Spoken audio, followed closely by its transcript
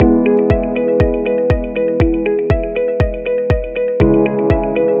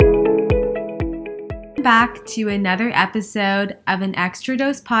Back to another episode of an Extra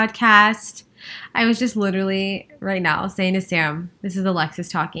Dose podcast. I was just literally right now saying to Sam, this is Alexis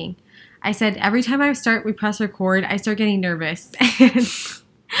talking. I said, every time we press record, I start getting nervous. And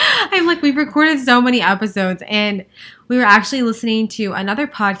I'm like, we've recorded so many episodes, and we were actually listening to another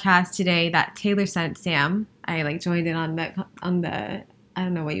podcast today that Taylor sent Sam. I joined in on the I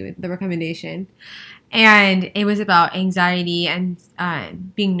don't know the recommendation. And it was about anxiety and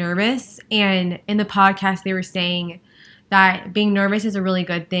being nervous. And in the podcast, they were saying that being nervous is a really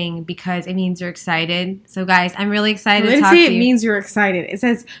good thing because it means you're excited. So, guys, I'm really excited to talk to you. It means you're excited. It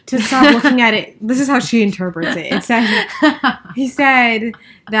says to stop looking at it. This is how she interprets it. It said, he said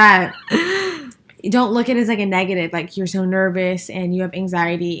that don't look at it as like a negative, like you're so nervous and you have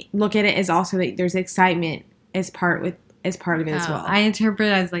anxiety. Look at it as also that there's excitement as part of it as well. I interpret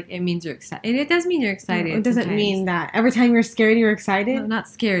it as like it means you're excited. It does mean you're excited. No, it doesn't mean that every time you're scared, you're excited. No, not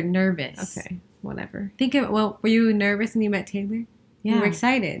scared, nervous. Okay, whatever. Were you nervous when you met Taylor? Yeah. You were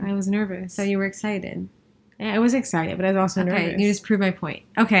excited. I was nervous. So you were excited. Yeah, I was excited, but I was also nervous. Okay, you just proved my point.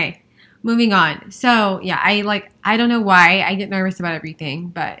 Okay, moving on. So yeah, I don't know why I get nervous about everything,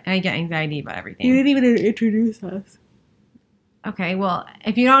 but I get anxiety about everything. You didn't even introduce us. Okay, well,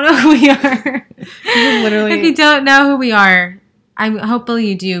 if you don't know who we are, if you don't know who we are, hopefully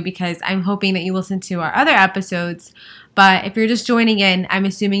you do, because I'm hoping that you listen to our other episodes. But if you're just joining in, I'm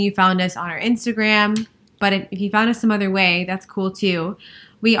assuming you found us on our Instagram. But if you found us some other way, that's cool too.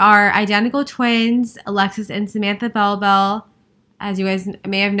 We are identical twins, Alexis and Samantha Bell. As you guys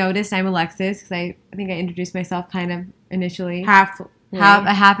may have noticed, I'm Alexis because I think I introduced myself kind of initially. Half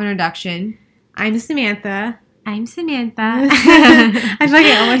introduction. I'm Samantha. I'm Samantha. I feel like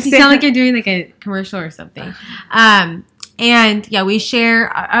I almost you sound like you're doing like a commercial or something. And yeah, we share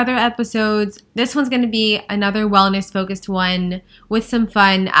our other episodes. This one's going to be another wellness-focused one with some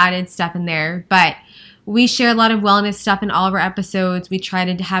fun added stuff in there. But we share a lot of wellness stuff in all of our episodes. We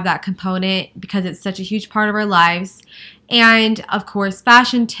try to have that component because it's such a huge part of our lives. And of course,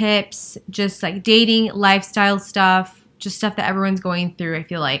 fashion tips, just like dating, lifestyle stuff, just stuff that everyone's going through, I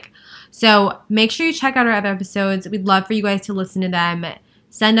feel like. So make sure you check out our other episodes. We'd love for you guys to listen to them.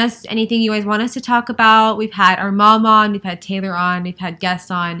 Send us anything you guys want us to talk about. We've had our mom on. We've had Taylor on. We've had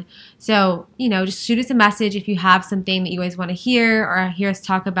guests on. So, just shoot us a message if you have something that you guys want to hear or hear us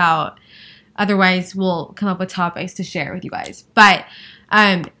talk about. Otherwise, we'll come up with topics to share with you guys. But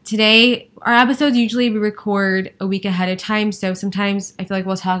today, our episodes usually we record a week ahead of time. So sometimes I feel like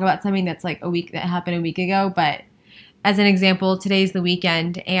we'll talk about something that's like that happened a week ago. But as an example, today's the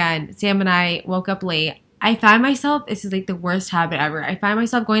weekend, and Sam and I woke up late. I find myself, this is like the worst habit ever. I find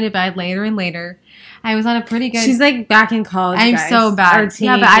myself going to bed later and later. I was on a pretty good... She's like back in college, I'm guys. so bad.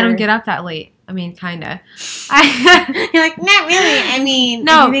 Yeah, but I don't get up that late. I mean, kind of. You're like, not really. I mean...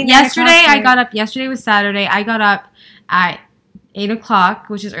 No, yesterday was Saturday. I got up at 8 o'clock,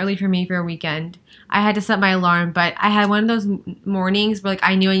 which is early for me for a weekend. I had to set my alarm, but I had one of those mornings where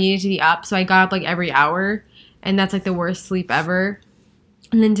I knew I needed to be up, so I got up every hour. And that's the worst sleep ever.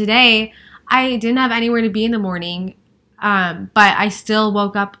 And then today, I didn't have anywhere to be in the morning, but I still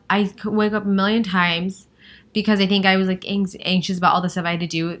woke up. I wake up a million times because I think I was anxious about all the stuff I had to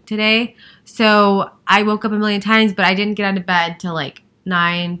do today. So I woke up a million times, but I didn't get out of bed till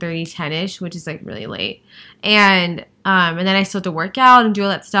 9:30, 10ish, which is really late. And then I still had to work out and do all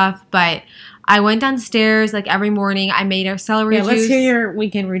that stuff, but I went downstairs every morning. I made our celery juice. Let's hear your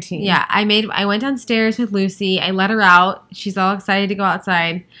weekend routine. Yeah, I went downstairs with Lucy. I let her out. She's all excited to go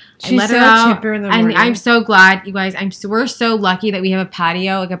outside. She's I let her out. Chipper in the morning. I'm so glad, you guys. We're so lucky that we have a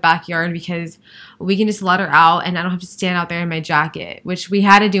patio, a backyard, because we can just let her out and I don't have to stand out there in my jacket, which we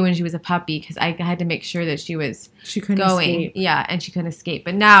had to do when she was a puppy because I had to make sure that she couldn't going. Escape. Yeah, and she couldn't escape.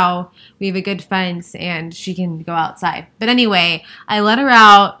 But now we have a good fence and she can go outside. But anyway, I let her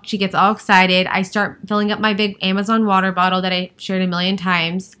out. She gets all excited. I start filling up my big Amazon water bottle that I shared a million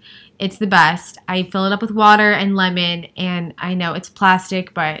times. It's the best. I fill it up with water and lemon, and I know it's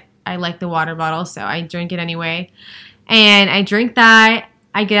plastic, but I like the water bottle, so I drink it anyway. And I drink that.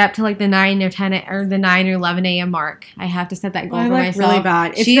 I get up to the 9 or 10 or the 9 or 11 a.m. mark. I have to set that goal for myself. Really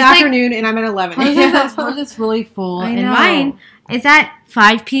bad. It's the afternoon and I'm at 11 a.m. Hers is really full. And mine is at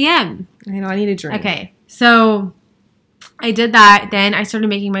 5 p.m. I know. I need a drink. Okay. So I did that. Then I started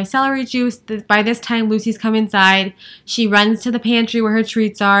making my celery juice. By this time, Lucy's come inside. She runs to the pantry where her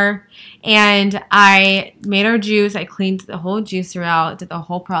treats are. And I made our juice. I cleaned the whole juicer out, did the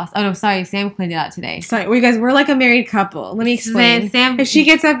whole process. Oh, no, sorry. Sam cleaned it out today. Sorry, you guys, we're like a married couple. Let me explain. Sam, if she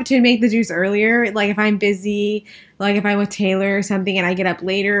gets up to make the juice earlier, if I'm busy, like if I'm with Taylor or something and I get up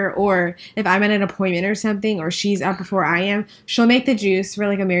later, or if I'm at an appointment or something, or she's up before I am, she'll make the juice for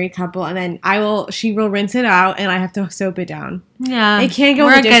like a married couple, and then she will rinse it out, and I have to soap it down. Yeah, it can't go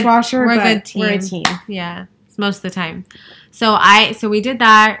in the dishwasher. We're a good team. We're a team. Yeah, it's most of the time. So we did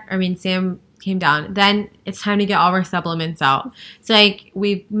that. I mean, Sam came down. Then it's time to get all of our supplements out. So like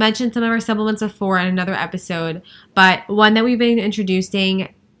we mentioned some of our supplements before in another episode, but one that we've been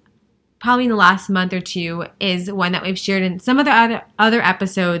introducing probably in the last month or two is one that we've shared in some of the other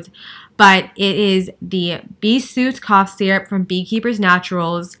episodes, but it is the Bee Soothes Cough Syrup from Beekeepers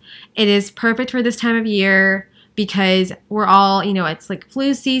Naturals. It is perfect for this time of year because we're all, it's like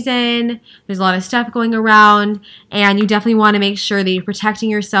flu season. There's a lot of stuff going around, and you definitely want to make sure that you're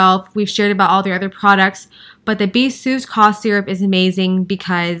protecting yourself. We've shared about all the other products, but the Bee Soothes Cough Syrup is amazing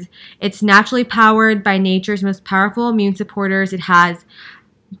because it's naturally powered by nature's most powerful immune supporters. It has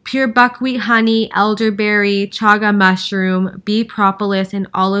pure buckwheat honey, elderberry, chaga mushroom, bee propolis, and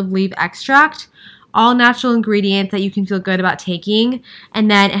olive leaf extract. All natural ingredients that you can feel good about taking.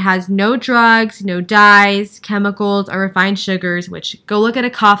 And then it has no drugs, no dyes, chemicals, or refined sugars, which go look at a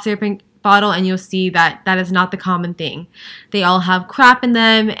cough syrup bottle and you'll see that that is not the common thing. They all have crap in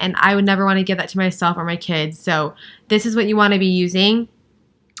them, and I would never want to give that to myself or my kids. So this is what you want to be using.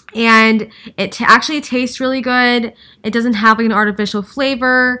 And it actually tastes really good. It doesn't have like an artificial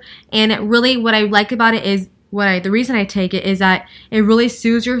flavor. And it really, what I like about it is, the reason I take it is that it really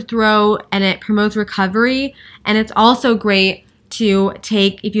soothes your throat and it promotes recovery. And it's also great to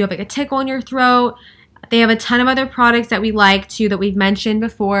take if you have like a tickle in your throat. They have a ton of other products that we like too that we've mentioned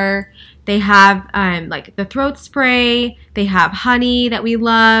before. They have like the throat spray. They have honey that we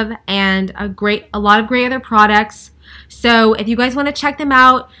love, and a lot of great other products. So if you guys want to check them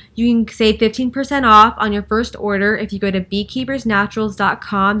out, you can save 15% off on your first order if you go to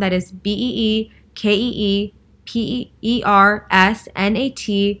beekeepersnaturals.com. That is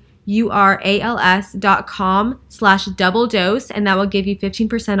beekeepersnaturals.com/double dose, and that will give you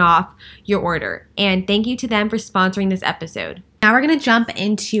 15% off your order. And thank you to them for sponsoring this episode. Now we're going to jump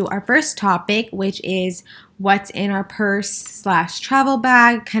into our first topic, which is what's in our purse/travel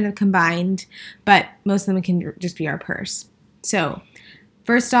bag, kind of combined, but most of them can just be our purse. So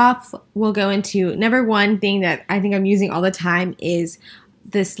first off, we'll go into number one thing that I think I'm using all the time is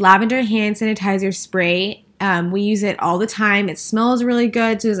this lavender hand sanitizer spray. We use it all the time. It smells really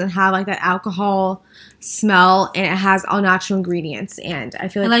good, so it doesn't have like that alcohol smell, and it has all natural ingredients. And I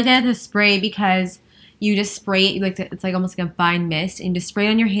feel like I like that the spray because you just spray it. It's like almost like a fine mist, and you just spray it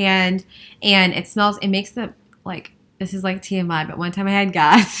on your hand, and it smells. It makes the like. This is like TMI, but one time I had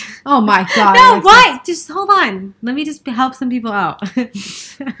gas. Oh my god! No, what? Just hold on. Let me just help some people out. One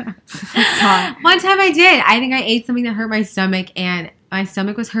time I did. I think I ate something that hurt my stomach, and my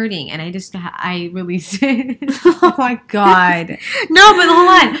stomach was hurting, and I released it. Oh my god! No, but hold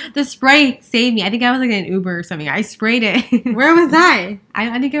on. The spray saved me. I think I was like in an Uber or something. I sprayed it. Where was I?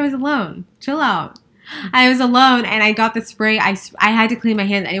 I think I was alone. Chill out. I was alone, and I got the spray. I had to clean my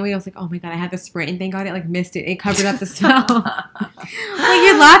hands anyway. I was like, oh my god, I had the spray, and thank god it like missed it. It covered up the smell. Like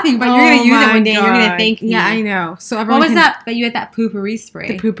you're laughing, but you're gonna use it one day. And you're gonna thank me. Yeah, I know. So what was that? But you had that poopery spray.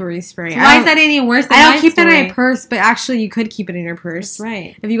 The poopery spray. So why is that any worse than I don't keep that in my purse, but actually you could keep it in your purse. That's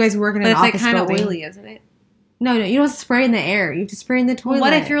right. If you guys work in an office building. It's like kind of oily, isn't it? No, you don't spray in the air. You have to spray in the toilet.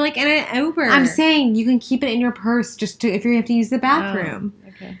 Well, what if you're like in an Uber? I'm saying you can keep it in your purse if you have to use the bathroom. Oh,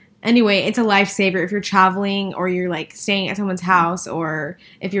 okay. Anyway, it's a lifesaver if you're traveling or you're like staying at someone's house, or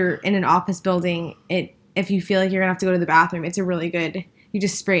if you're in an office building. If you feel like you're gonna have to go to the bathroom, it's a really good. You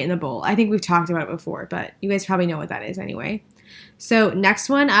just spray it in the bowl. I think we've talked about it before, but you guys probably know what that is anyway. So next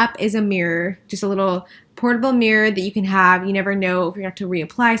one up is a mirror, just a little portable mirror that you can have. You never know if you're going to have to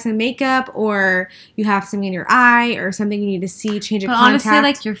reapply some makeup, or you have something in your eye, or something you need to see, change a contact. Honestly,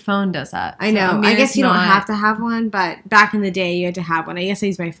 like your phone does that. I know. I guess you don't have to have one, but back in the day you had to have one. I guess I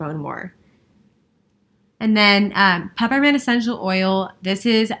use my phone more. And then peppermint essential oil. This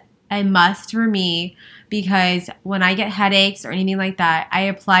is a must for me because when I get headaches or anything like that, I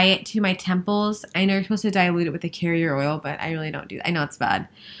apply it to my temples. I know you're supposed to dilute it with the carrier oil, but I really don't do that. I know it's bad.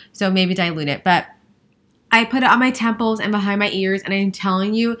 So maybe dilute it. But I put it on my temples and behind my ears, and I'm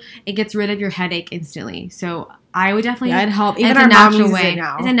telling you, it gets rid of your headache instantly. So I would definitely... Yeah, it'd help. Even our mom uses it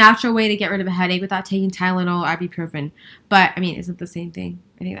now. It's a natural way to get rid of a headache without taking Tylenol or ibuprofen. But, I mean, is it the same thing?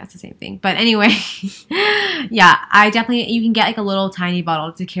 I think that's the same thing. But anyway, yeah, you can get like a little tiny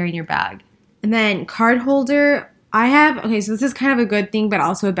bottle to carry in your bag. And then card holder, so this is kind of a good thing, but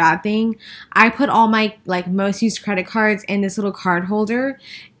also a bad thing. I put all my like most used credit cards in this little card holder,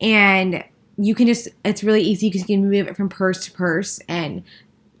 and you can it's really easy because you can move it from purse to purse and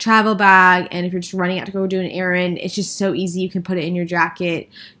travel bag, and if you're just running out to go do an errand, it's just so easy. You can put it in your jacket.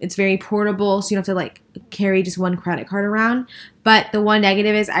 It's very portable, so you don't have to like carry just one credit card around. But the one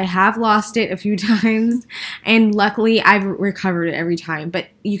negative is I have lost it a few times, and luckily I've recovered it every time. But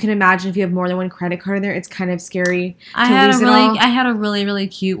you can imagine if you have more than one credit card in there, it's kind of scary to lose it all. I had a really, really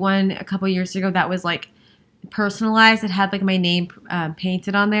cute one a couple years ago that was like personalized. It had like my name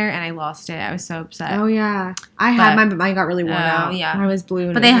painted on there, and I lost it. I was so upset. Oh yeah, I had mine, but mine got really worn out. Yeah, I was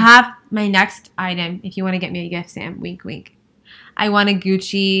blue. But they have my next item. If you want to get me a gift, Sam, wink, wink. I want a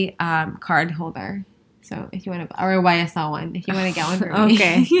Gucci card holder. So if you want to, or a YSL one, if you want to get one for me.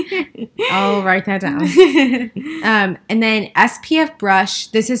 Okay. I'll write that down. And then SPF brush.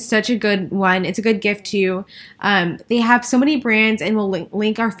 This is such a good one. It's a good gift too. They have so many brands, and we'll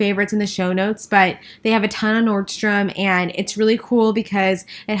link our favorites in the show notes, but they have a ton on Nordstrom, and it's really cool because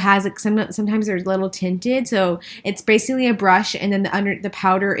it has like sometimes they're a little tinted. So it's basically a brush, and then the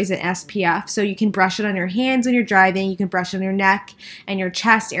powder is an SPF. So you can brush it on your hands when you're driving. You can brush it on your neck and your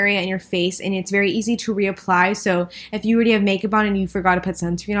chest area and your face, and it's very easy to reapply. So if you already have makeup on and you forgot to put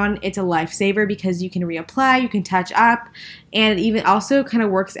sunscreen on, it's a lifesaver because you can reapply, you can touch up, and it even also kind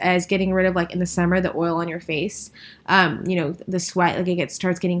of works as getting rid of, like in the summer, the oil on your face. The sweat, like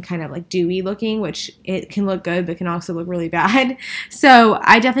starts getting kind of like dewy looking, which it can look good but can also look really bad. So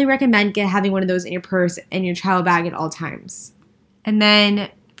I definitely recommend having one of those in your purse and your travel bag at all times. And then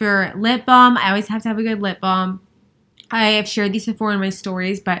for lip balm, I always have to have a good lip balm. I have shared these before in my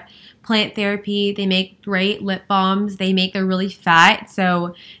stories, but Plant Therapy, they make great lip balms. They're really fat,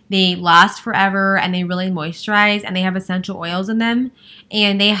 so they last forever, and they really moisturize, and they have essential oils in them.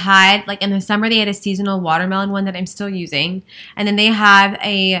 And they had, like in the summer, they had a seasonal watermelon one that I'm still using. And then they have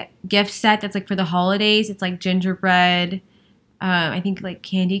a gift set that's like for the holidays. It's like gingerbread, I think like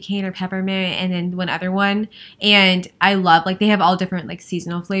candy cane or peppermint, and then one other one. And I love, like, they have all different like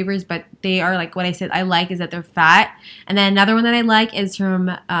seasonal flavors, but they are like what I said I like is that they're fat. And then another one that I like is from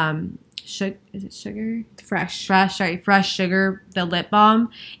is it Sugar? Fresh Sugar, the lip balm.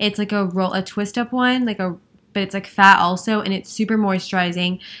 It's like a twist up one, but it's like fat also, and it's super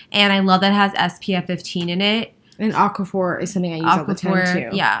moisturizing. And I love that it has SPF 15 in it. And Aquaphor is something I use all the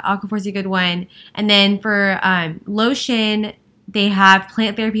time too. Yeah, Aquaphor's a good one. And then for lotion, they have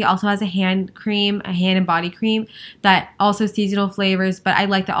Plant Therapy also has a hand and body cream that also seasonal flavors, but I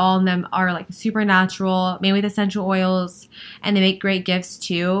like that all of them are like super natural, made with essential oils, and they make great gifts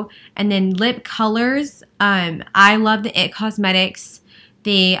too. And then lip colors, I love the IT Cosmetics.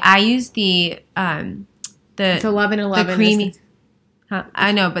 I use the it's 11/11. The creamy.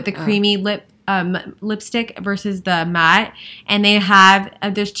 I know, but the creamy lipstick versus the matte, and they have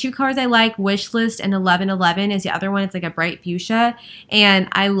there's two colors I like. Wishlist and 11/11 is the other one. It's like a bright fuchsia, and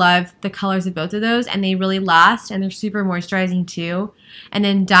I love the colors of both of those, and they really last, and they're super moisturizing too. And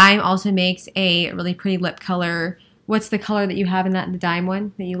then Dime also makes a really pretty lip color. What's the color that you have in the Dime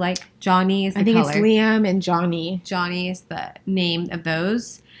one that you like? Johnny is the color. It's Liam and Johnny. Johnny is the name of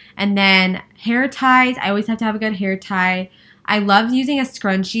those. And then hair ties. I always have to have a good hair tie. I love using a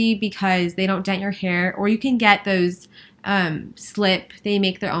scrunchie because they don't dent your hair. Or you can get those Slip. They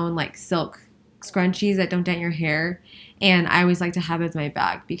make their own like silk scrunchies that don't dent your hair. And I always like to have those in my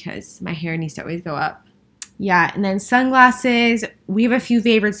bag because my hair needs to always go up. Yeah, and then sunglasses. We have a few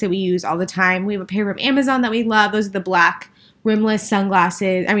favorites that we use all the time. We have a pair from Amazon that we love. Those are the black rimless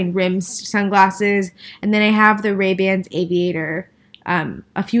sunglasses. Rimmed sunglasses. And then I have the Ray-Bans Aviator.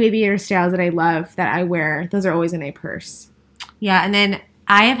 A few aviator styles that I love that I wear. Those are always in my purse. Yeah, and then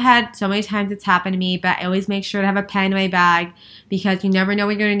I have had so many times it's happened to me, but I always make sure to have a pen in my bag because you never know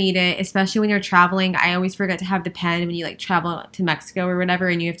when you're going to need it, especially when you're traveling. I always forget to have the pen when you like travel to Mexico or whatever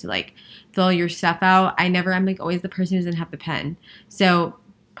and you have to like fill your stuff out. I'm like always the person who doesn't have the pen. So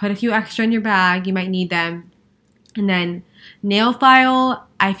put a few extra in your bag. You might need them. And then nail file,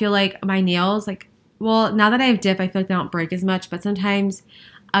 I feel like my nails, now that I have dip, I feel like they don't break as much, but sometimes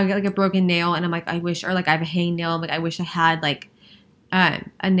I'll get like a broken nail and I'm like, I wish, or like I have a hanging nail, I'm like, I wish I had like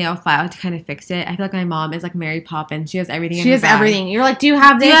a nail file to kind of fix it. I feel like my mom is like Mary Poppins. She has everything in her bag. She has everything. You're like, do you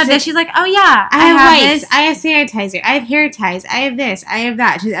have this? Do you have this? She's like, oh yeah, I have wipes. I have sanitizer. I have hair ties. I have this. I have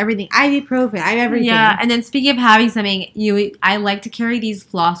that. She has everything. Ibuprofen. I have everything. Yeah, and then speaking of having something, I like to carry these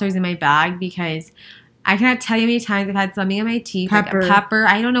flossers in my bag because I cannot tell you how many times I've had something in my teeth. Pepper. Like a pepper.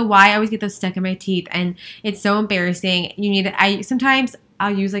 I don't know why I always get those stuck in my teeth, and it's so embarrassing. Sometimes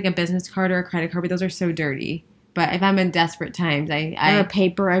I'll use like a business card or a credit card, but those are so dirty. But if I'm in desperate times, or a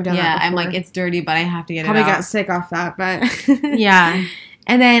paper, I've done that before. I'm like, it's dirty, but I have to get Probably it out. got sick off that, but yeah.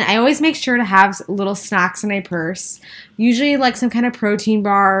 And then I always make sure to have little snacks in my purse, usually like some kind of protein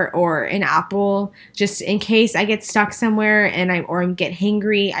bar or an apple, just in case I get stuck somewhere and I get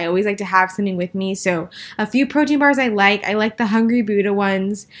hangry. I always like to have something with me. So a few protein bars I like the Hungry Buddha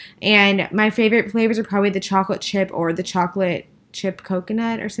ones, and my favorite flavors are probably the chocolate chip or the chocolate chip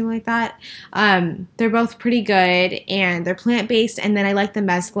coconut or something like that. They're both pretty good and they're plant-based. And then I like the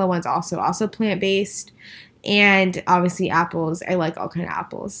Mezcla ones also plant-based. And obviously apples. I like all kind of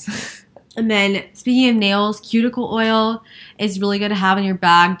apples. And then speaking of nails, cuticle oil is really good to have in your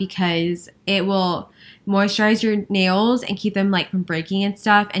bag because it will moisturize your nails and keep them like from breaking and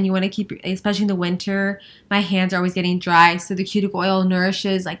stuff. And you want to keep, especially in the winter, my hands are always getting dry. So the cuticle oil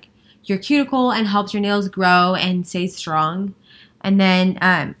nourishes like your cuticle and helps your nails grow and stay strong. And then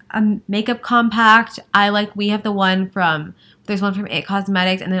a makeup compact. We have there's one from It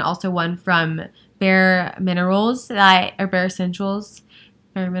Cosmetics and then also one from Bare Minerals, or Bare Essentials.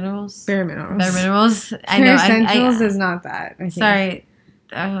 Bare Minerals? Bare Minerals. Bare Minerals. I know. Bare Essentials is not that. I think. Sorry.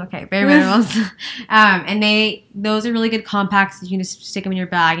 Oh, okay. Bare Minerals. And those are really good compacts. You can just stick them in your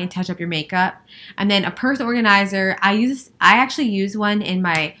bag and touch up your makeup. And then a purse organizer. I actually use one in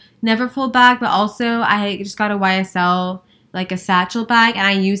my Neverfull bag, but also I just got a YSL like a satchel bag, and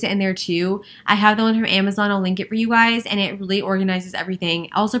I use it in there too. I have the one from Amazon. I'll link it for you guys, and it really organizes everything.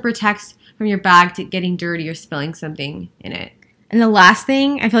 It also protects from your bag to getting dirty or spilling something in it. And the last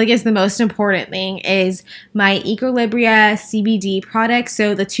thing I feel like is the most important thing is my Equilibria CBD products.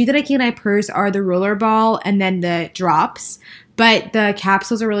 So the two that I keep in my purse are the Rollerball and then the drops. But the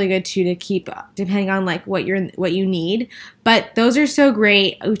capsules are really good too to keep, depending on like what you need. But those are so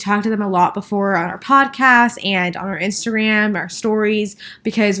great. We've talked to them a lot before on our podcast and on our Instagram, our stories,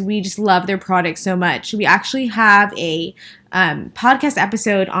 because we just love their products so much. We actually have a podcast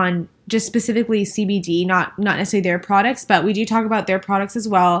episode on just specifically CBD, not necessarily their products, but we do talk about their products as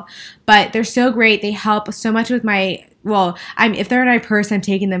well. But they're so great. They help so much with if they're in my purse, I'm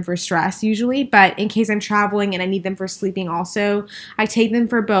taking them for stress usually, but in case I'm traveling and I need them for sleeping also, I take them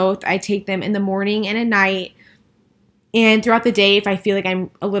for both. I take them in the morning and at night and throughout the day if I feel like I'm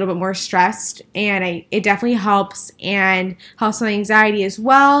a little bit more stressed, and it definitely helps and helps my anxiety as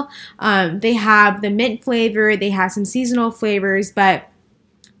well. They have the mint flavor, they have some seasonal flavors, but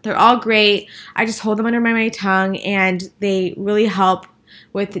they're all great. I just hold them under my tongue and they really help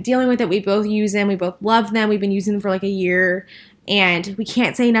with dealing with it. We both use them. We both love them. We've been using them for like a year and we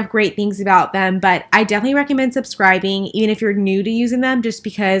can't say enough great things about them, but I definitely recommend subscribing even if you're new to using them, just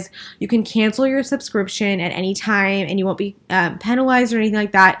because you can cancel your subscription at any time and you won't be penalized or anything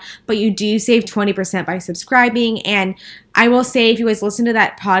like that, but you do save 20% by subscribing. And I will say, if you guys listen to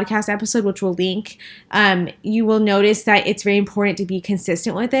that podcast episode, which we'll link, you will notice that it's very important to be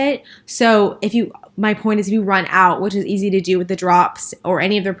consistent with it. So my point is, if you run out, which is easy to do with the drops or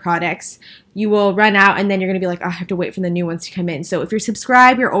any of their products, you will run out and then you're going to be like, oh, I have to wait for the new ones to come in. So if you're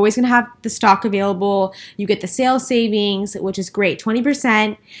subscribed, you're always going to have the stock available. You get the sales savings, which is great,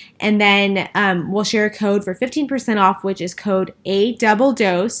 20%. And then we'll share a code for 15% off, which is code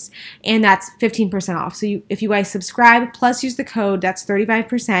ADOUBLEDOSE, and that's 15% off. So if you guys subscribe plus use the code, that's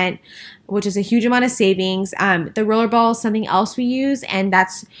 35%, which is a huge amount of savings. The Rollerball is something else we use, and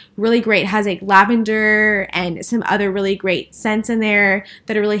that's really great. It has like lavender and some other really great scents in there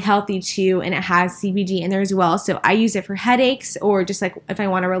that are really healthy too, and it has CBD in there as well. So I use it for headaches, or just like if I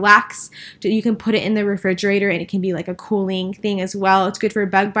want to relax, you can put it in the refrigerator and it can be like a cooling thing as well. It's good for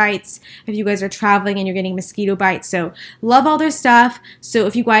bug bites if you guys are traveling and you're getting mosquito bites. So love all their stuff. So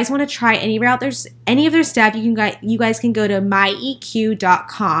if you guys want to try any of their stuff, you guys can go to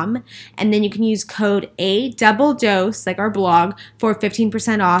myeq.com. And then you can use code ADOUBLEDOSE, like our blog, for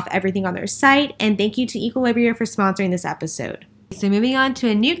 15% off everything on their site. And thank you to Equilibria for sponsoring this episode. So moving on to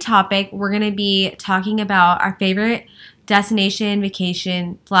a new topic, we're going to be talking about our favorite destination,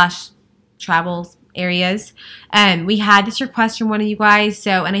 vacation / travels areas. We had this request from one of you guys,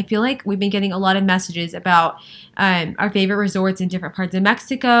 and I feel like we've been getting a lot of messages about our favorite resorts in different parts of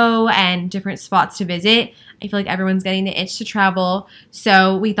Mexico and different spots to visit. I feel like everyone's getting the itch to travel,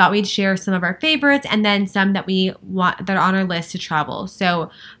 so we thought we'd share some of our favorites and then some that we want that are on our list to travel.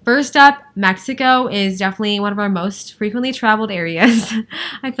 So first up, Mexico is definitely one of our most frequently traveled areas.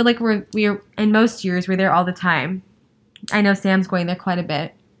 I feel like we're in most years we're there all the time. I know Sam's going there quite a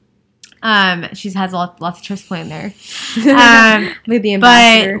bit. She has lots of trips planned there. With the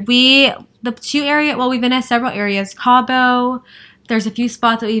ambassador. But we've been to several areas: Cabo, there's a few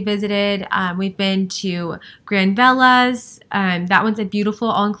spots that we visited. We've been to Grand Velas. That one's a beautiful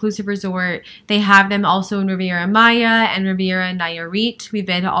all-inclusive resort. They have them also in Riviera Maya and Riviera Nayarit. We've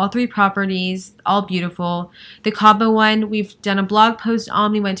been to all 3 properties, all beautiful. The Cabo one, we've done a blog post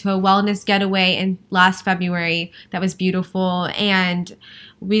on. We went to a wellness getaway in last February. That was beautiful, and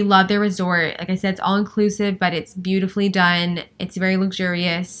we love their resort. Like I said, it's all-inclusive, but it's beautifully done. It's very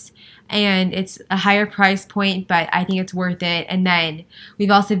luxurious. And it's a higher price point, but I think it's worth it. And then we've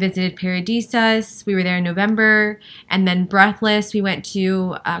also visited Paradisas. We were there in November. And then Breathless, we went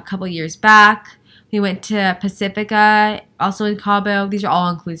to a couple years back. We went to Pacifica, also in Cabo. These are all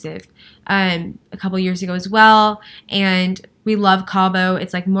inclusive. A couple years ago as well. And we love Cabo.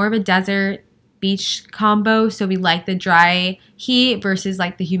 It's like more of a desert beach combo, so we like the dry heat versus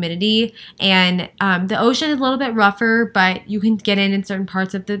like the humidity, and the ocean is a little bit rougher, but you can get in certain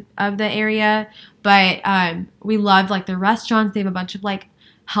parts of the area. But we love like the restaurants. They have a bunch of like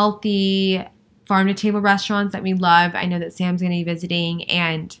healthy farm to table restaurants that we love. I know that Sam's going to be visiting.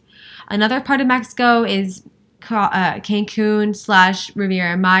 And another part of Mexico is Cancun /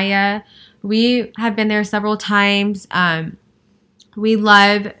 Riviera Maya. We have been there several times. We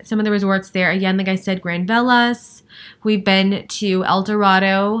love some of the resorts there. Again, like I said, Grand Velas. We've been to El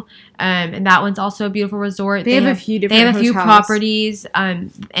Dorado, and that one's also a beautiful resort. They have a few different They have a few hotels. properties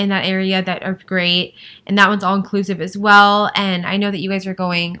in that area that are great, and that one's all inclusive as well. And I know that you guys are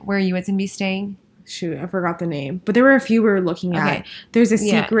going. Where are you guys going to be staying? Shoot, I forgot the name. But there were a few we were looking at. Okay. There's a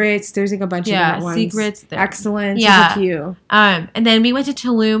Yeah. Secrets. There's like a bunch of different ones. Secrets. Excellence. Yeah. There's a few. And then we went to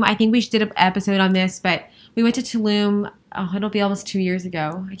Tulum. I think we did an episode on this, but we went to Tulum. Oh, it'll be almost 2 years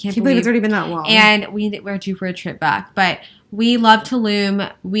ago. I can't believe it's already been that long. And we're due for a trip back. But we love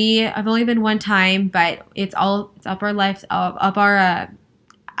Tulum. I've only been one time, but it's up our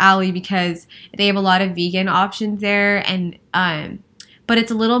alley because they have a lot of vegan options there, and but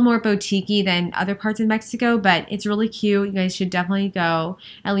it's a little more boutique-y than other parts of Mexico, but it's really cute. You guys should definitely go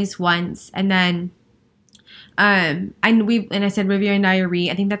at least once. And then I said Riviera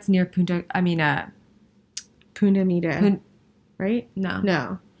Nayarit. I think that's near Punta Mita. Right?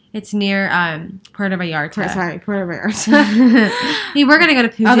 No. It's near Puerto Vallarta. Puerto Vallarta. We were gonna go to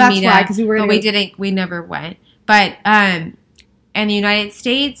Punta that's Mita, why, 'cause we were but gonna we go- didn't. We never went. But in the United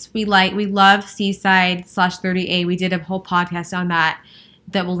States, we love Seaside / 30A. We did a whole podcast on that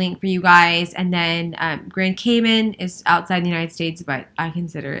we'll link for you guys. And then Grand Cayman is outside the United States, but I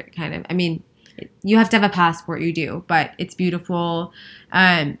consider it kind of. I mean, you have to have a passport. You do, but it's beautiful.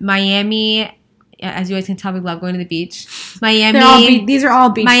 Miami. As you guys can tell, we love going to the beach. Miami. These are all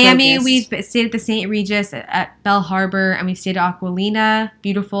beach Miami, focused. we've stayed at the St. Regis at Bell Harbor, and we've stayed at Aquilina.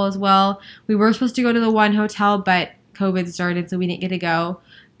 Beautiful as well. We were supposed to go to the one hotel, but COVID started, so we didn't get to go.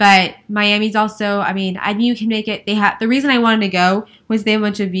 But Miami's also, I mean, I knew you can make it. The reason I wanted to go was they have a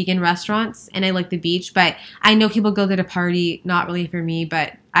bunch of vegan restaurants, and I like the beach. But I know people go there to party, not really for me,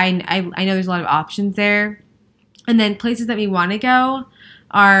 but I know there's a lot of options there. And then places that we want to go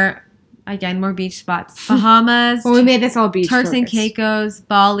are... Again, more beach spots. Bahamas. Well, we made this all beach Turks and focused. Caicos,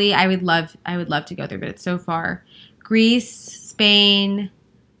 Bali. I would love to go there, but it's so far. Greece, Spain,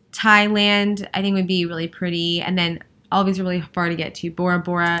 Thailand. I think would be really pretty, and then all these are really far to get to. Bora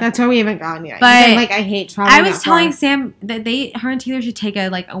Bora. That's why we haven't gone yet. But I hate traveling. I was that far. telling Sam that her and Taylor should take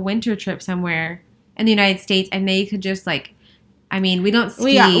a winter trip somewhere in the United States, and they could just I mean, we don't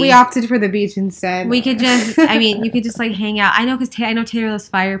ski. We opted for the beach instead. We could just, I mean, you could just hang out. I know because I know Taylor loves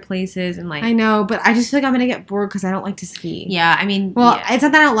fireplaces and I know, but I just feel like I'm gonna get bored because I don't like to ski. Yeah, I mean, well, yeah. It's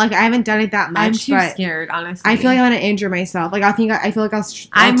not that I don't like it. I haven't done it that much. I'm too but scared, honestly. I feel like I'm gonna injure myself. I feel like I'll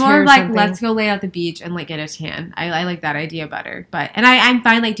I'm more tear of something. let's go lay out the beach and get a tan. I like that idea better. But I'm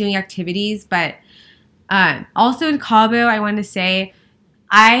fine doing activities, but also in Cabo, I wanted to say.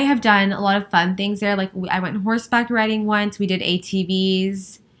 I have done a lot of fun things there. I went horseback riding once. We did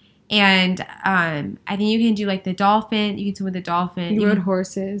ATVs. And I think you can do the dolphin. You can swim with the dolphin. You rode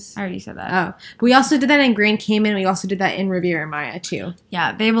horses. I already said that. Oh. But we also did that in Grand Cayman. We also did that in Riviera Maya, too.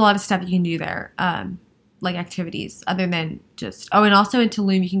 Yeah, they have a lot of stuff you can do there. Activities other than just... Oh, and also in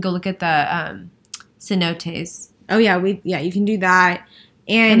Tulum, you can go look at the cenotes. Oh, yeah. You can do that.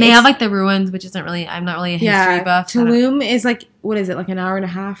 And they have the ruins, which isn't really... I'm not really a history buff. Tulum is what is it, an hour and a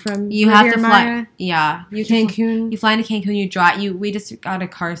half from You Riviera have to fly... Maya? Yeah. Cancun. You fly into Cancun, you drive... We just got a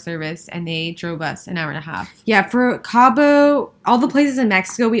car service, and they drove us an hour and a half. Yeah, for Cabo, all the places in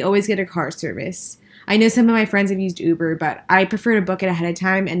Mexico, we always get a car service. I know some of my friends have used Uber, but I prefer to book it ahead of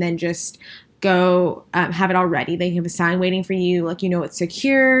time and then just go have it all ready. They have a sign waiting for you. It's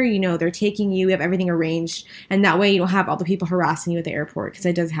secure. They're taking you. We have everything arranged. And that way you don't have all the people harassing you at the airport because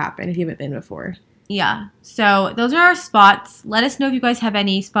it does happen if you haven't been before. Yeah. So those are our spots. Let us know if you guys have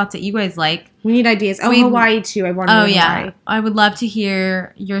any spots that you guys like. We need ideas. Hawaii too. I want to go to Hawaii. I would love to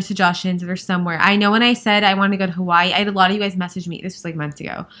hear your suggestions if there's somewhere. I know when I said I wanted to go to Hawaii, I had a lot of you guys message me. This was like months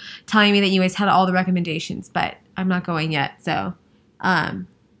ago, telling me that you guys had all the recommendations, but I'm not going yet. So,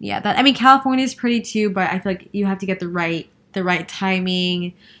 California is pretty too, but I feel like you have to get the right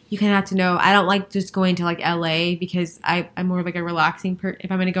timing. You kind of have to know. I don't like just going to like LA because I'm more of like a relaxing if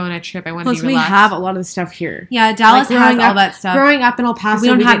I'm going to go on a trip, I want to be relaxed. We have a lot of the stuff here. Yeah, Dallas has all that stuff. Growing up in El Paso, we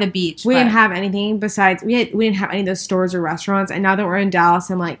don't have the beach. We didn't have anything besides we didn't have any of those stores or restaurants. And now that we're in Dallas,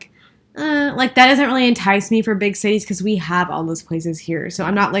 I'm like that doesn't really entice me for big cities because we have all those places here. So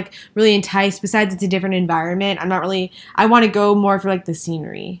I'm not like really enticed. Besides, it's a different environment. I want to go more for like the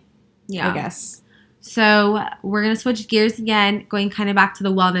scenery. Yeah, I guess. So we're going to switch gears again, going kind of back to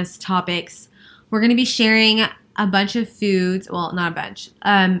the wellness topics. We're going to be sharing a bunch of foods. Well, not a bunch.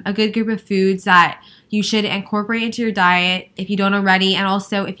 A good group of foods that you should incorporate into your diet if you don't already. And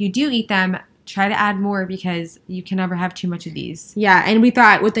also, if you do eat them, try to add more because you can never have too much of these. Yeah, and we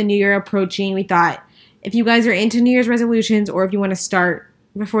thought with the New Year approaching, we thought if you guys are into New Year's resolutions or if you want to start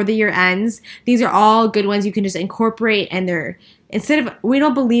before the year ends, these are all good ones you can just incorporate, and we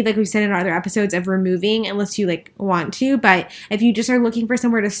don't believe, like we said in our other episodes, of removing unless you like want to, but if you just are looking for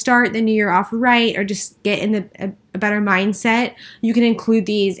somewhere to start the new year off right or just get in a better mindset, you can include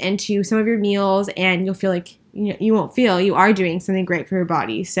these into some of your meals and you'll feel like you won't feel you are doing something great for your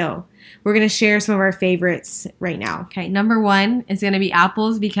body. So we're going to share some of our favorites right now. Okay, number 1 is going to be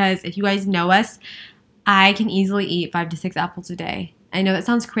apples because if you guys know us, I can easily eat 5 to 6 apples a day. I know that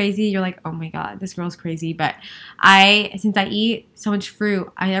sounds crazy. You're like, oh my God, this girl's crazy. But since I eat so much fruit,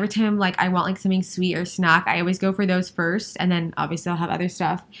 every time like I want like something sweet or snack, I always go for those first. And then obviously I'll have other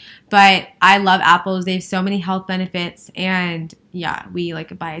stuff. But I love apples. They have so many health benefits. And yeah, we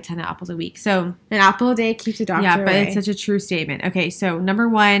like buy a ton of apples a week. So an apple a day keeps a doctor away. Yeah, but it's such a true statement. Okay, so number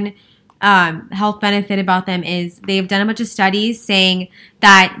 1, health benefit about them is they've done a bunch of studies saying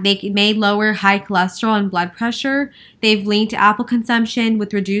that they may lower high cholesterol and blood pressure. They've linked apple consumption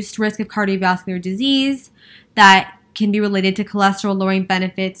with reduced risk of cardiovascular disease that can be related to cholesterol lowering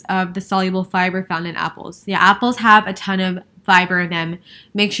benefits of the soluble fiber found in apples. Yeah, apples have a ton of fiber in them.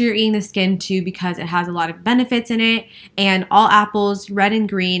 Make sure you're eating the skin too because it has a lot of benefits in it. And all apples, red and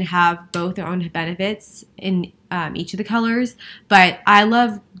green, have both their own benefits in each of the colors. But I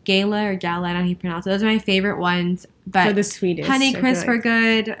love Gala, I don't know how you pronounce it. Those are my favorite ones. But they're the sweetest. Honeycrisp are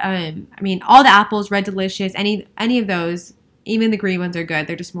good. All the apples, Red Delicious, any of those, even the green ones are good.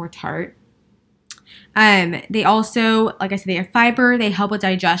 They're just more tart. They also, like I said, they have fiber. They help with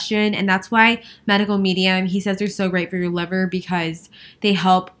digestion, and that's why Medical Medium, he says they're so great for your liver because they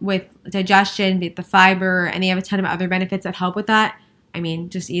help with digestion, with the fiber, and they have a ton of other benefits that help with that.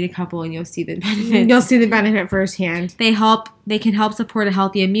 Just eat a couple and you'll see the benefit. You'll see the benefit firsthand. They can help support a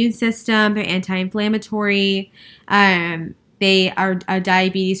healthy immune system. They're anti-inflammatory. They are a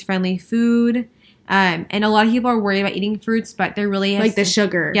diabetes-friendly food. And a lot of people are worried about eating fruits, but they're really like the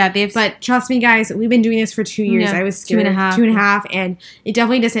sugar. Yeah, but trust me, guys, we've been doing this for 2 years. I was scared. 2.5, and it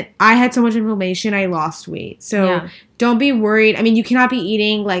definitely doesn't. I had so much inflammation, I lost weight. So don't be worried. You cannot be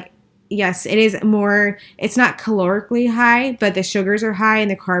eating like. Yes, it is more, it's not calorically high, but the sugars are high and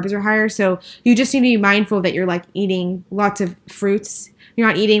the carbs are higher. So you just need to be mindful that you're like eating lots of fruits. You're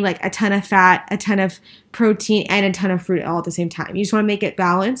not eating like a ton of fat, a ton of protein, and a ton of fruit all at the same time. You just want to make it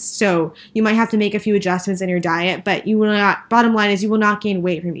balanced. So you might have to make a few adjustments in your diet, but you will not, bottom line is you will not gain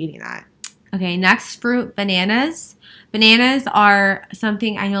weight from eating that. Okay, next fruit, bananas. Bananas are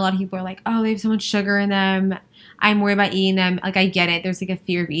something I know a lot of people are like, oh, they have so much sugar in them. I'm worried about eating them. Like, I get it. There's like a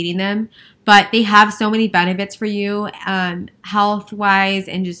fear of eating them. But they have so many benefits for you, health-wise,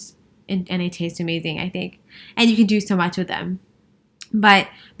 and they taste amazing, I think. And you can do so much with them. But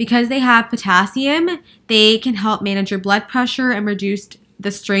because they have potassium, they can help manage your blood pressure and reduce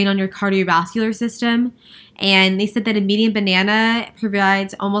the strain on your cardiovascular system. And they said that a medium banana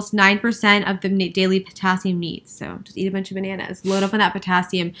provides almost 9% of the daily potassium needs. So just eat a bunch of bananas. Load up on that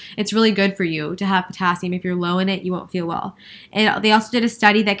potassium. It's really good for you to have potassium. If you're low in it, you won't feel well. And they also did a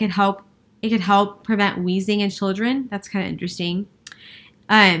study that could help prevent wheezing in children. That's kind of interesting.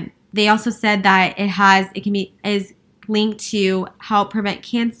 They also said that is linked to help prevent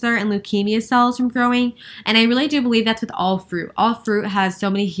cancer and leukemia cells from growing. And I really do believe that's with all fruit. All fruit has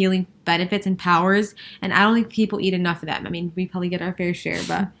so many healing benefits and powers, and I don't think people eat enough of them. We probably get our fair share,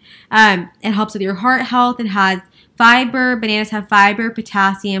 but it helps with your heart health. It has fiber. Bananas have fiber,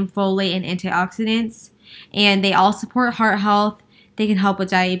 potassium, folate, and antioxidants, and they all support heart health. They can help with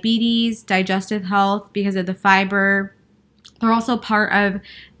diabetes, digestive health because of the fiber. They're also part of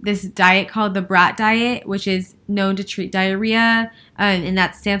this diet called the Brat diet, which is known to treat diarrhea. And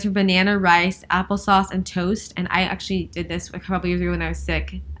that stands for banana, rice, applesauce, and toast. And I actually did this a couple years ago when I was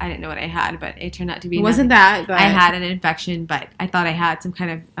sick. I didn't know what I had, but it turned out to be It wasn't that. But I had an infection, but I thought I had some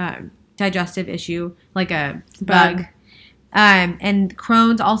kind of digestive issue, like a bug. And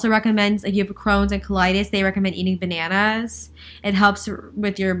Crohn's also recommends, if you have Crohn's and colitis, they recommend eating bananas. It helps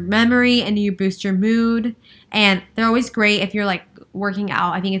with your memory and you boost your mood. And they're always great if you're like working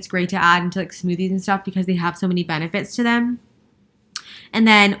out. I think it's great to add into like smoothies and stuff because they have so many benefits to them. And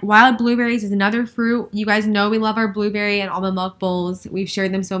then wild blueberries is another fruit. You guys know we love our blueberry and almond milk bowls. We've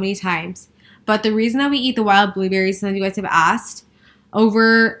shared them so many times. But the reason that we eat the wild blueberries, some of you guys have asked,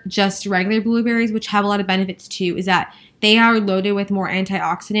 over just regular blueberries, which have a lot of benefits too, is that they are loaded with more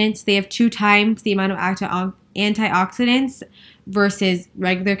antioxidants. They have 2 times the amount of antioxidants versus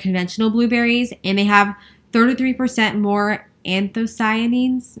regular conventional blueberries. And they have 33% more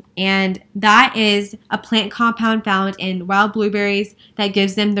anthocyanins. And that is a plant compound found in wild blueberries that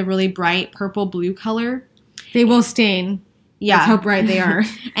gives them the really bright purple-blue color. They will stain. Yeah. That's how bright they are.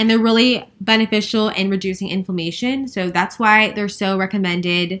 And they're really beneficial in reducing inflammation. So that's why they're so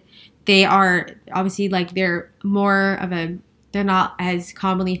recommended. They are obviously like they're not as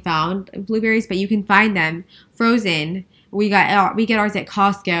commonly found blueberries, but you can find them frozen. We get ours at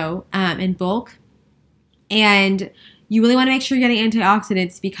Costco in bulk. And you really want to make sure you're getting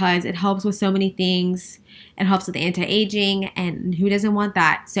antioxidants because it helps with so many things. It helps with anti-aging, and who doesn't want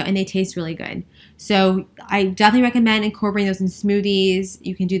that? So, and they taste really good. So I definitely recommend incorporating those in smoothies.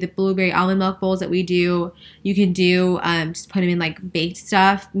 You can do the blueberry almond milk bowls that we do. You can do just put them in like baked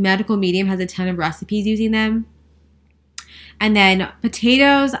stuff. Medical Medium has a ton of recipes using them. And then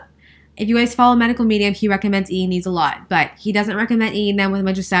potatoes. If you guys follow Medical Medium, he recommends eating these a lot, but he doesn't recommend eating them with a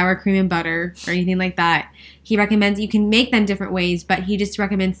bunch of sour cream and butter or anything like that. He recommends you can make them different ways, but he just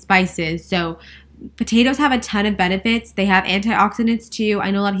recommends spices. So potatoes have a ton of benefits. They have antioxidants too. I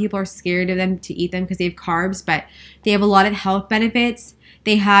know a lot of people are scared of them to eat them because they have carbs, but they have a lot of health benefits.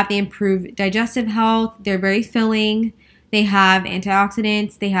 They improve digestive health. They're very filling. They have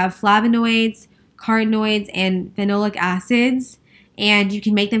antioxidants. They have flavonoids, carotenoids, and phenolic acids. And you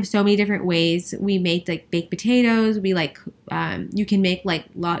can make them so many different ways. We make like baked potatoes. We you can make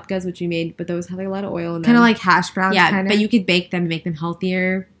like latkes, which we made, but those have like a lot of oil in them. Kind of like hash browns. Yeah, kinda. but you could bake them and make them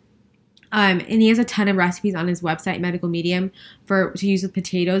healthier. And he has a ton of recipes on his website, Medical Medium, to use with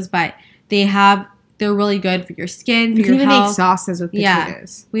potatoes. But they're really good for your skin, for you can your even health. make sauces with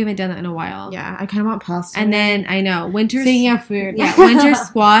potatoes. Yeah, we haven't done that in a while. Yeah, I kind of want pasta. And then I know Speaking of food, winter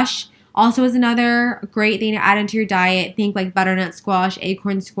squash also is another great thing to add into your diet. Think like butternut squash,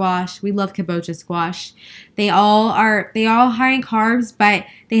 acorn squash. We love kabocha squash. They all high in carbs, but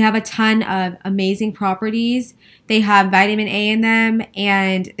they have a ton of amazing properties. They have vitamin A in them,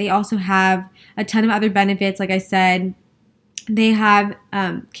 and they also have a ton of other benefits. Like I said, they have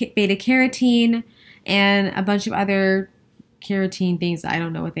beta carotene and a bunch of other carotene things. I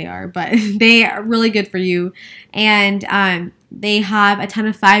don't know what they are, but they are really good for you. And they have a ton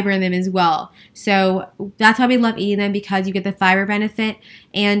of fiber in them as well. So that's why we love eating them, because you get the fiber benefit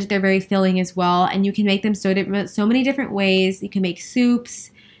and they're very filling as well. And you can make them so many different ways. You can make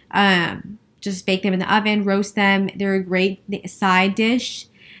soups, just bake them in the oven, roast them. They're a great side dish.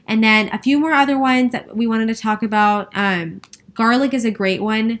 And then a few more other ones that we wanted to talk about. Garlic is a great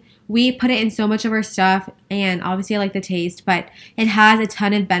one. We put it in so much of our stuff, and obviously I like the taste, but it has a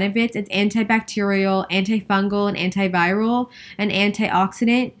ton of benefits. It's antibacterial, antifungal, and antiviral, and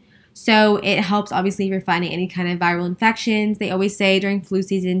antioxidant. So it helps, obviously, if you're finding any kind of viral infections. They always say during flu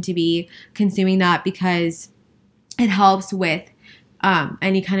season to be consuming that because it helps with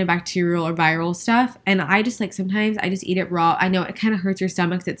any kind of bacterial or viral stuff. And I just sometimes I just eat it raw. I know it kind of hurts your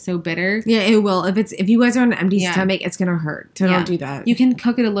stomach because it's so bitter. Yeah, it will. If you guys are on an empty stomach, it's gonna hurt. So don't do that. You can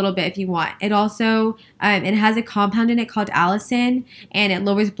cook it a little bit if you want. It also it has a compound in it called allicin, and it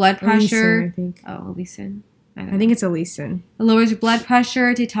lowers blood pressure. Allicin, I think. Oh, allicin. I think it's allicin. It lowers your blood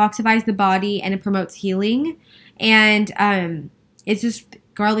pressure, detoxifies the body, and it promotes healing. And it's just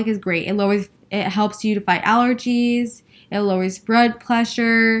garlic is great. It helps you to fight allergies. It lowers blood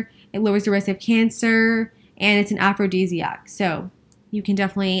pressure. It lowers the risk of cancer, and it's an aphrodisiac. So you can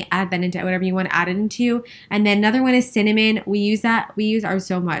definitely add that into whatever you want to add it into. And then another one is cinnamon. We use ours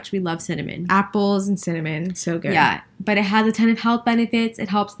so much. We love cinnamon. Apples and cinnamon, so good. Yeah, but it has a ton of health benefits. It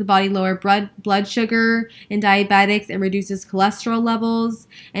helps the body lower blood sugar in diabetics. It reduces cholesterol levels,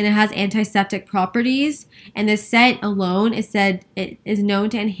 and it has antiseptic properties. And the scent alone is said it is known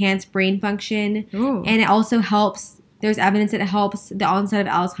to enhance brain function. Ooh. And it also helps there's evidence that it helps the onset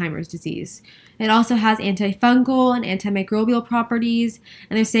of Alzheimer's disease. It also has antifungal and antimicrobial properties,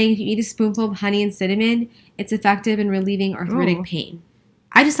 and they're saying if you eat a spoonful of honey and cinnamon, it's effective in relieving arthritic pain.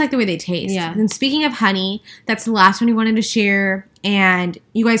 I just like the way they taste. Yeah. And speaking of honey, that's the last one we wanted to share. And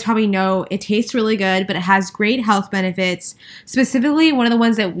you guys probably know it tastes really good, but it has great health benefits. Specifically, one of the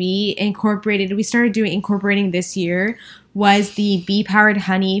ones that we started incorporating this year was the bee-powered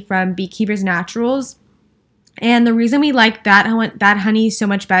honey from Beekeepers Naturals. And the reason we like that honey so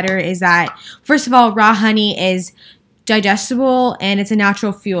much better is that, first of all, raw honey is digestible and it's a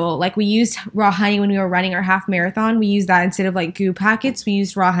natural fuel. Like, we used raw honey when we were running our half marathon. We used that instead of like goo packets. We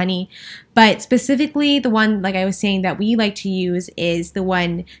used raw honey. But specifically, the one, like I was saying, that we like to use is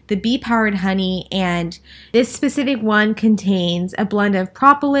the bee-powered honey. And this specific one contains a blend of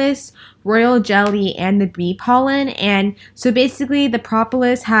propolis, royal jelly, and the bee pollen. And so basically, the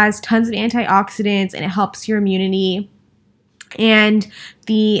propolis has tons of antioxidants and it helps your immunity. And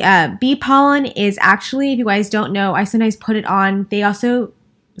the bee pollen is actually, if you guys don't know, I sometimes put it on. They also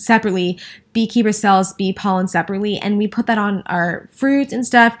separately, Beekeeper sells bee pollen separately, and we put that on our fruits and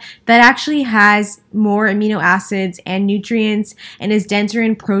stuff. That actually has more amino acids and nutrients and is denser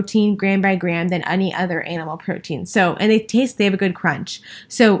in protein gram by gram than any other animal protein. So, and they have a good crunch.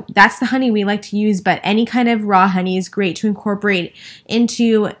 So that's the honey we like to use, but any kind of raw honey is great to incorporate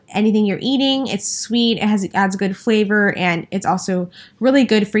into anything you're eating. It's sweet, it adds good flavor, and it's also really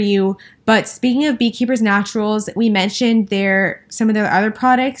good for you. But speaking of Beekeepers Naturals, we mentioned some of their other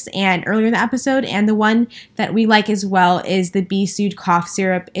products and earlier in the episode, and the one that we like as well is the Bee Soothe cough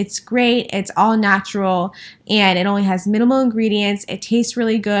syrup. It's great, it's all natural, and it only has minimal ingredients. It tastes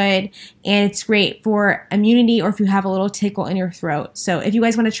really good, and it's great for immunity or if you have a little tickle in your throat. So if you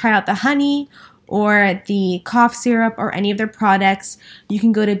guys want to try out the honey or the cough syrup or any of their products, you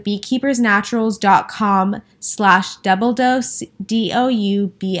can go to beekeepersnaturals.com/doubledose,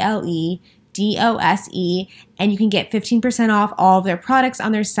 DOUBLEDOSE, and you can get 15% off all of their products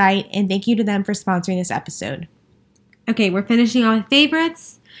on their site. And thank you to them for sponsoring this episode. Okay, we're finishing on with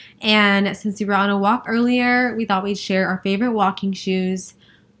favorites. And since we were on a walk earlier, we thought we'd share our favorite walking shoes.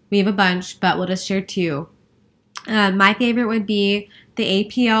 We have a bunch, but we'll just share two. My favorite would be the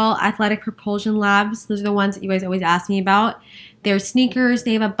APL Athletic Propulsion Labs. Those are the ones that you guys always ask me about. They're sneakers.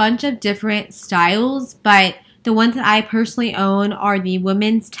 They have a bunch of different styles, but the ones that I personally own are the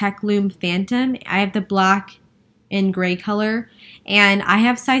Women's Tech Loom Phantom. I have the black and gray color, and I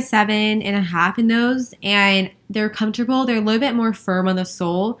have size 7.5 in those, and they're comfortable. They're a little bit more firm on the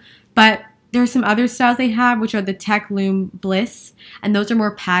sole, but there's some other styles they have, which are the Tech Loom Bliss, and those are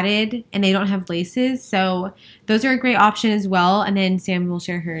more padded, and they don't have laces, so those are a great option as well. And then Sam will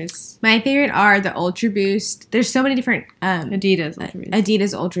share hers. My favorite are the Ultra Boost. There's so many different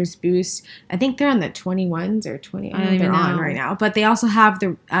Adidas Ultra Boost. I think they're on the 21s or 20. I don't even know. On right now, but they also have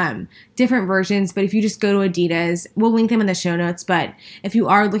the different versions. But if you just go to Adidas, we'll link them in the show notes. But if you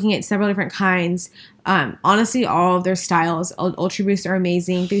are looking at several different kinds, honestly, all of their styles, Ultra Boost, are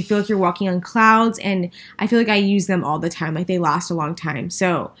amazing. They feel like you're walking on clouds, and I feel like I use them all the time. Like, they last a long time.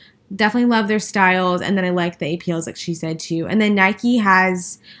 So definitely love their styles. And then I like the APLs, like she said too. And then Nike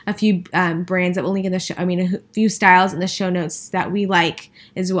has a few brands that we'll link in a few styles in the show notes that we like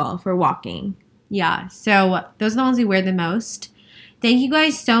as well for walking. Yeah, so those are the ones we wear the most. Thank you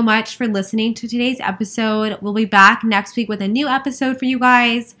guys so much for listening to today's episode. We'll be back next week with a new episode for you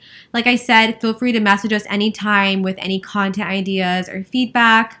guys. Like I said, feel free to message us anytime with any content ideas or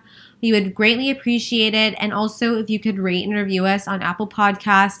feedback. We would greatly appreciate it. And also, if you could rate and review us on Apple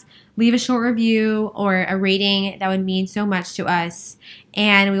Podcasts, leave a short review or a rating. That would mean so much to us.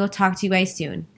 And we will talk to you guys soon.